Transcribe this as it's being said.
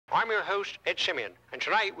I'm your host, Ed Simeon, and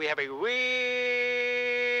tonight we have a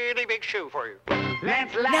really big show for you.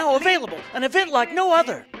 Lancelot Now available, an event like no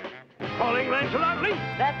other. Calling Lancelot Link.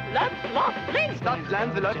 That's Lancelot Link. That's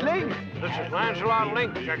Lancelot Link. This is Lancelot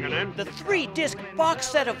Link checking in. The 3-disc box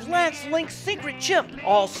set of Lance Link Secret Chimp.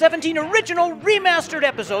 All 17 original remastered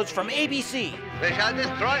episodes from ABC. We shall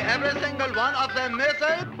destroy every single one of them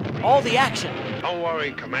missiles. All the action. Don't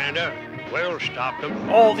worry, Commander. We'll stop them.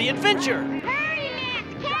 All the adventure. Hurry,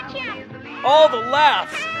 Lance, catch him. All the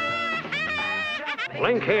laughs.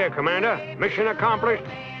 Link here, Commander. Mission accomplished.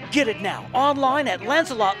 Get it now online at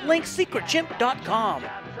LancelotLinkSecretChimp.com.